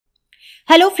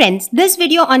Hello friends, this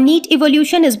video on Neet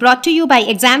evolution is brought to you by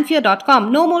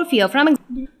examfear.com. No more fear from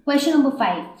Question number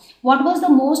 5. What was the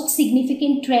most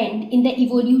significant trend in the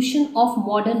evolution of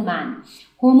modern man?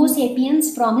 Homo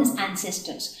sapiens from his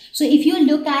ancestors. So if you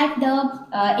look at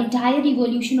the entire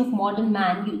evolution of modern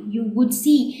man, you would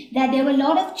see that there were a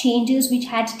lot of changes which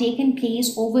had taken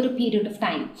place over a period of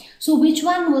time. So which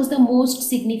one was the most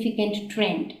significant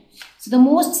trend? So the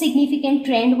most significant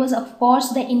trend was, of course,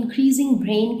 the increasing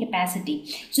brain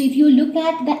capacity. So if you look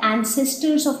at the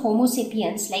ancestors of Homo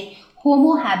sapiens, like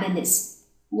Homo habilis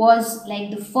was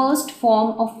like the first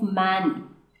form of man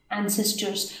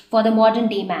ancestors for the modern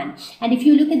day man. And if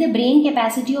you look at the brain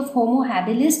capacity of Homo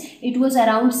habilis, it was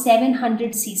around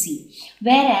 700 cc.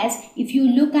 Whereas if you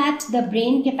look at the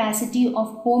brain capacity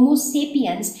of Homo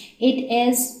sapiens, it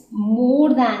is more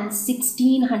than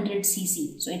 1600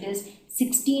 cc. So it is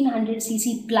 1600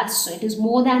 cc plus, so it is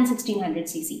more than 1600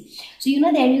 cc. So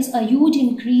there is a huge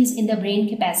increase in the brain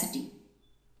capacity.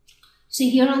 So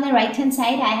here on the right hand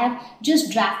side, I have just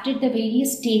drafted the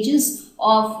various stages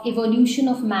of evolution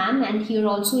of man, and here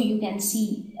also you can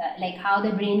see like how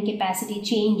the brain capacity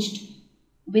changed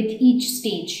with each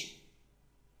stage.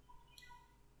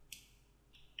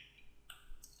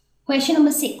 Question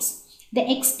number 6.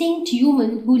 The extinct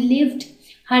human who lived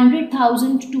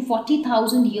 100,000 to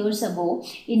 40,000 years ago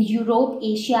in Europe,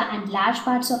 Asia and large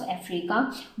parts of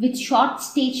Africa, with short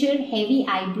stature, heavy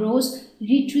eyebrows,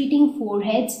 retreating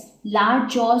foreheads,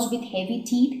 large jaws with heavy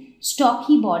teeth,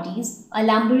 stocky bodies, a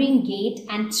lumbering gait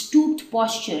and stooped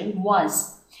posture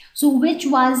was. So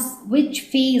which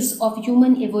phase of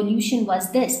human evolution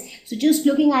was this? So just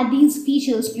looking at these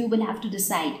features, you will have to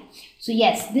decide. So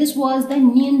yes, this was the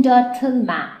Neanderthal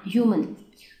human.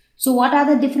 So what are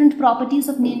the different properties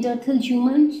of Neanderthal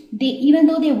human? Even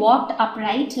though they walked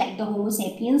upright like the Homo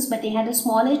sapiens, but they had a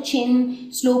smaller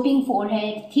chin, sloping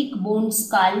forehead, thick boned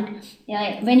skull.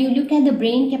 When you look at the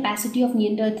brain capacity of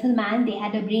Neanderthal man, they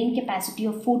had a brain capacity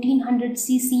of 1400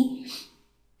 cc.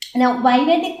 Now, why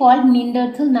were they called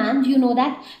Neanderthal man? Do you know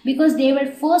that? Because they were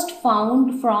first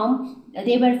obtained,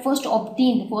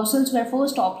 the fossils were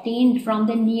first obtained from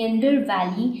the Neander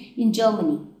Valley in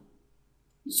Germany.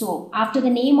 So after the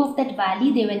name of that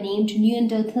valley, they were named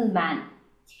Neanderthal man.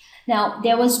 Now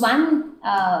there was one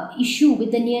issue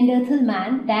with the Neanderthal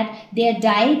man, that their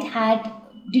diet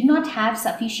did not have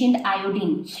sufficient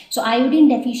iodine. So iodine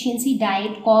deficiency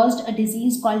diet caused a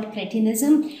disease called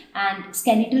cretinism and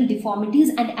skeletal deformities,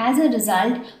 and as a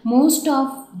result most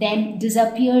of them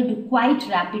disappeared quite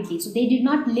rapidly. So they did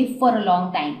not live for a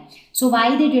long time. So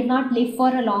why they did not live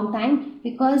for a long time?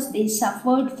 Because they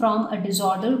suffered from a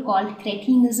disorder called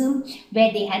cretinism,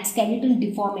 where they had skeletal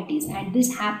deformities, and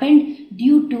this happened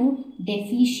due to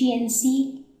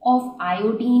deficiency of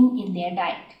iodine in their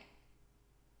diet.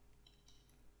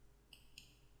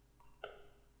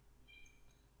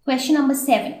 Question number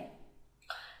 7.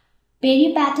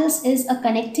 Peripatus is a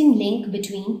connecting link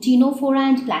between Ctenophora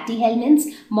and Platyhelminths,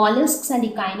 mollusks and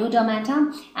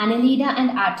Echinodermata, Annelida and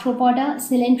Arthropoda,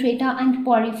 Coelenterata and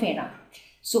Porifera.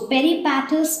 So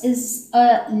Peripatus is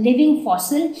a living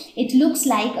fossil. It looks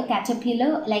like a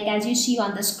caterpillar, like as you see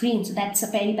on the screen. So that's a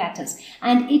Peripatus,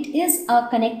 and it is a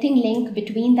connecting link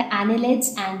between the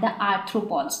annelids and the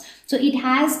arthropods. So it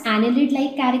has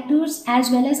annelid-like characters as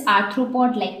well as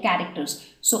arthropod-like characters.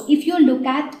 So if you look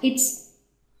at its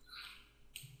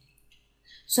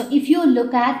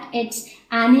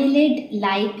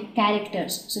annelid-like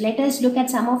characters. So let us look at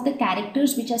some of the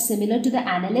characters which are similar to the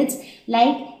annelids,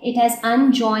 like it has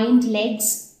unjoined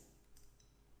legs,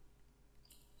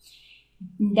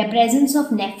 the presence of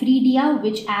nephridia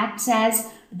which acts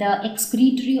as the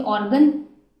excretory organ,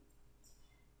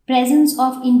 presence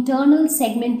of internal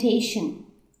segmentation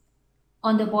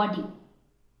on the body.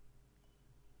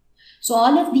 So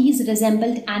all of these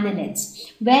resembled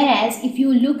annelids. Whereas if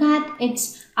you look at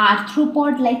its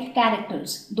arthropod-like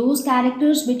characters, those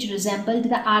characters which resembled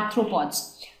the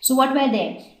arthropods. So what were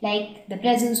they? Like the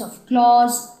presence of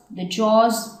claws, the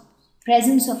jaws,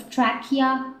 presence of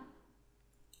trachea,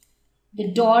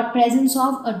 the presence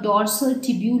of a dorsal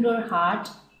tubular heart.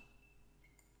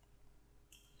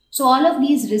 So all of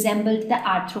these resembled the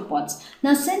arthropods.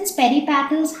 Now since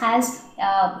Peripatus has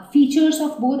features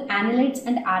of both annelids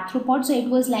and arthropods, so it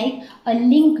was like a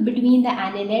link between the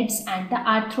annelids and the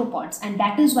arthropods, and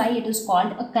that is why it is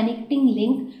called a connecting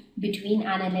link between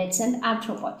annelids and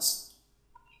arthropods.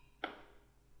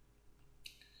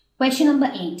 Question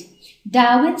number 8.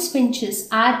 Darwin's finches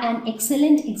are an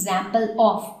excellent example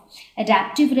of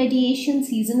adaptive radiation,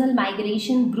 seasonal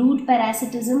migration, brood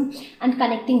parasitism and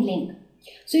connecting link.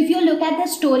 So if you look at the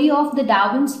story of the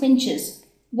Darwin's finches,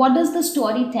 what does the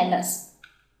story tell us?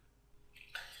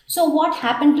 So what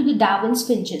happened to the Darwin's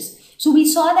finches? So we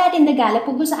saw that in the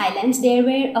Galapagos Islands, there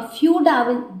were a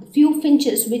few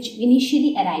finches which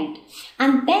initially arrived.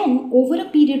 And then over a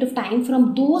period of time,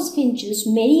 from those finches,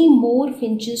 many more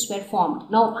finches were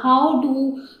formed. Now, how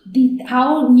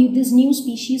these new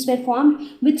species were formed?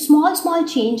 With small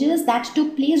changes that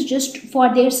took place just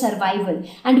for their survival.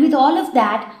 And with all of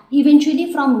that,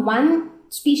 eventually from one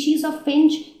species of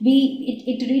finch,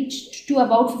 it reached to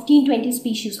about 15-20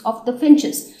 species of the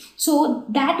finches. So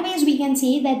that ways we can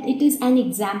say that it is an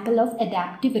example of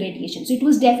adaptive radiation. So it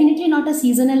was definitely not a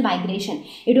seasonal migration.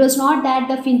 It was not that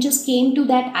the finches came to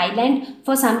that island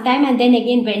for some time and then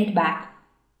again went back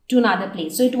to another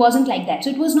place. So it wasn't like that.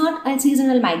 So it was not a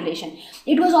seasonal migration.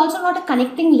 It was also not a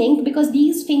connecting link, because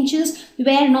these finches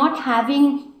were not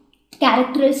having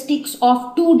characteristics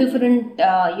of two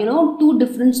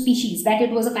different species, that it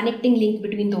was a connecting link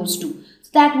between those two.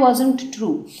 That wasn't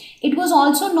true. It was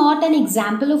also not an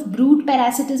example of brood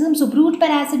parasitism. So brood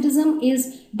parasitism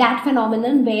is that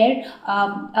phenomenon where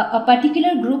a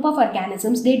particular group of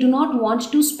organisms, they do not want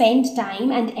to spend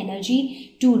time and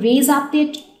energy to raise up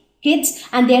their kids,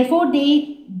 and therefore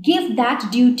they give that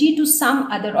duty to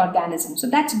some other organism. So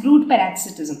that's brood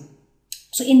parasitism.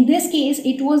 So in this case,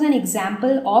 it was an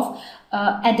example of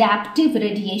adaptive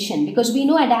radiation, because we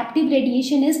know adaptive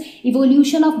radiation is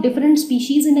evolution of different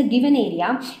species in a given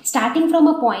area, starting from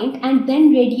a point and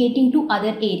then radiating to other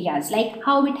areas, like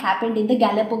how it happened in the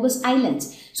Galapagos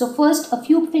Islands. So first a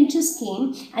few finches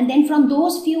came, and then from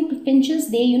those few finches,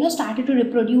 they started to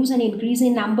reproduce and increase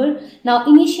in number. Now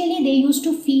initially they used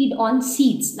to feed on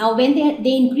seeds. Now when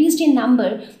they increased in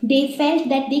number, they felt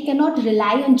that they cannot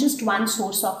rely on just one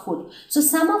source of food. So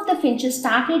some of the finches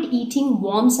started eating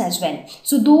worms as well.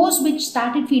 So those which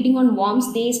started feeding on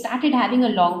worms, they started having a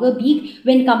longer beak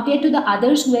when compared to the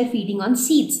others who were feeding on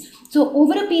seeds. So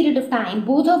over a period of time,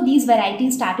 both of these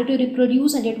varieties started to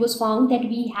reproduce, and it was found that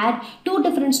we had two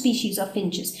different species of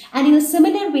finches. And in a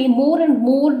similar way, more and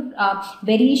more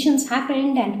variations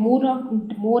happened, and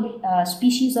more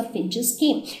species of finches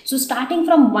came. So starting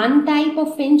from one type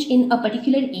of finch in a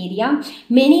particular area,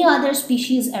 many other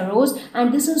species arose,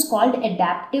 and this is called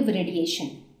adaptive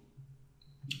radiation.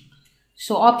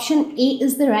 So option A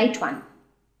is the right one.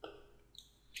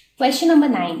 Question number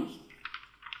 9.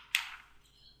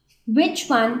 Which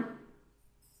one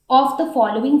of the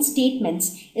following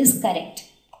statements is correct?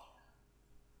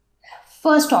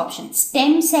 First option,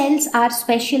 stem cells are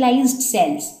specialized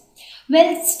cells.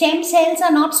 Well, stem cells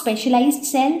are not specialized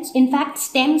cells. In fact,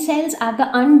 stem cells are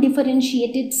the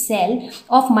undifferentiated cell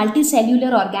of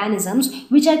multicellular organisms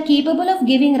which are capable of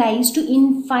giving rise to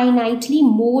infinitely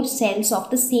more cells of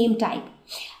the same type.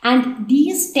 And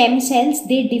these stem cells,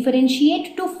 they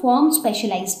differentiate to form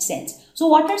specialized cells. So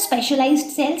what are specialized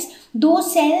cells?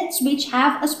 Those cells which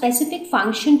have a specific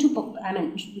function to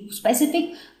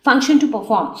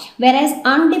perform, whereas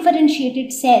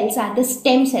undifferentiated cells are the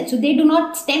stem cells. So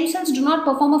stem cells do not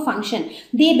perform a function.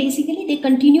 They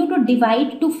continue to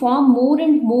divide to form more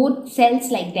and more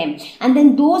cells like them, and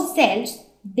then those cells,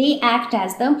 they act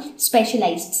as the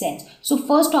specialized cells. So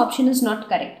first option is not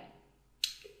correct.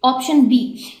 Option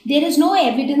B, there is no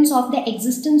evidence of the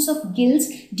existence of gills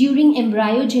during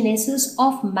embryogenesis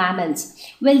of mammals.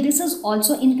 Well, this is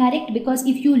also incorrect, because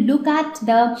if you look at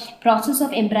the process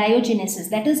of embryogenesis,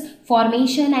 that is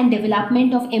formation and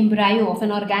development of embryo of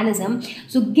an organism,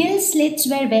 so gill slits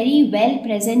were very well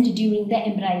present during the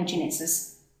embryogenesis.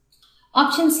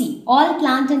 Option C, all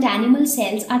plant and animal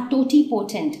cells are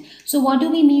totipotent. So what do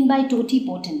we mean by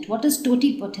totipotent? What is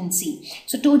totipotency?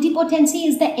 So totipotency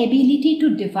is the ability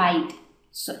to divide.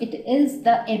 So it is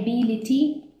the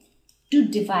ability to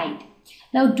divide.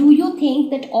 Now, do you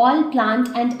think that all plant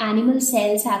and animal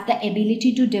cells have the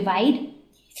ability to divide?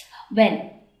 Well,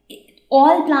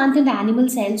 all plant and animal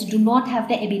cells do not have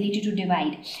the ability to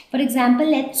divide. For example,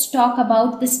 let's talk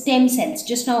about the stem cells.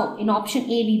 Just now in option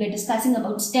A, we were discussing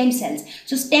about stem cells.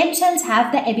 So stem cells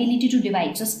have the ability to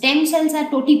divide. So stem cells are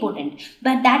totipotent,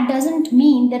 but that doesn't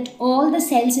mean that all the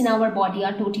cells in our body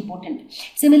are totipotent.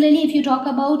 Similarly, if you talk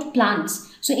about plants,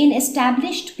 so in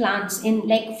established plants, in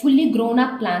like fully grown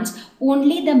up plants,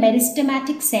 only the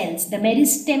meristematic cells, the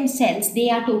meristem cells, they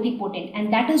are totipotent,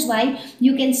 and that is why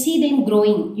you can see them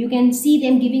growing. You can see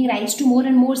them giving rise to more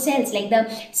and more cells, like the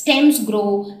stems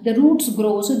grow, the roots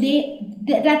grow. So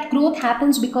that growth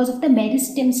happens because of the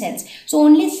meristem cells. So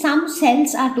only some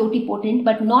cells are totipotent,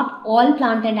 but not all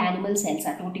plant and animal cells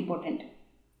are totipotent.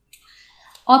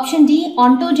 Option D,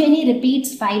 ontogeny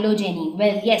repeats phylogeny.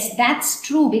 Well, yes, that's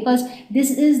true because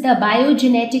this is the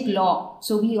biogenetic law.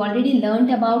 So we already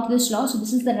learned about this law. So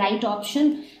this is the right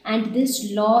option, and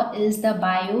this law is the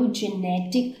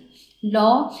biogenetic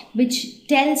law, which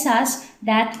tells us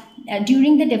that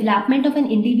during the development of an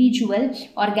individual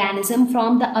organism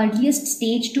from the earliest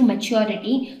stage to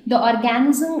maturity, the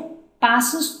organism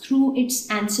passes through its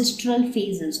ancestral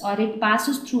phases, or it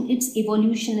passes through its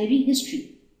evolutionary history.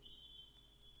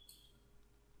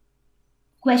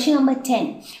 Question number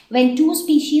 10. When two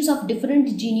species of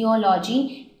different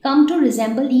genealogy come to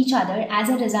resemble each other as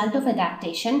a result of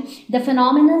adaptation, the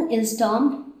phenomenon is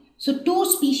termed, so two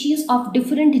species of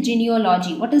different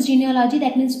genealogy. What is genealogy?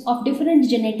 That means of different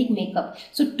genetic makeup.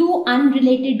 So two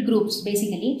unrelated groups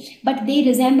basically, but they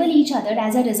resemble each other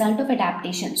as a result of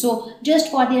adaptation. So just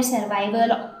for their survival,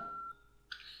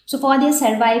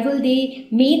 they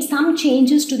made some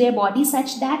changes to their body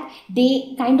such that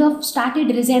they kind of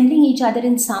started resembling each other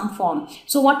in some form.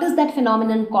 So what is that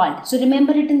phenomenon called? So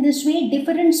remember it in this way: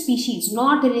 different species,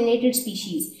 not related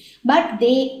species, but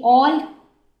they all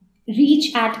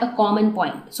reach at a common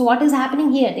point. So what is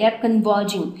happening here? They are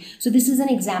converging. So this is an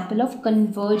example of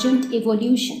convergent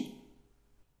evolution.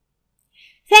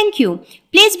 Thank you.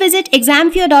 Please visit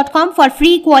examfear.com for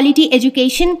free quality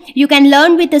education. You can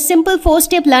learn with a simple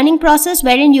 4-step learning process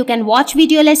wherein you can watch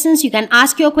video lessons, you can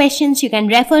ask your questions, you can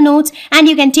refer notes, and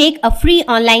you can take a free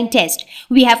online test.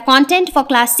 We have content for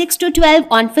class 6 to 12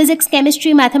 on physics,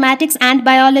 chemistry, mathematics, and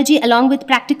biology along with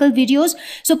practical videos.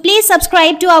 So please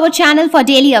subscribe to our channel for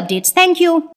daily updates. Thank you.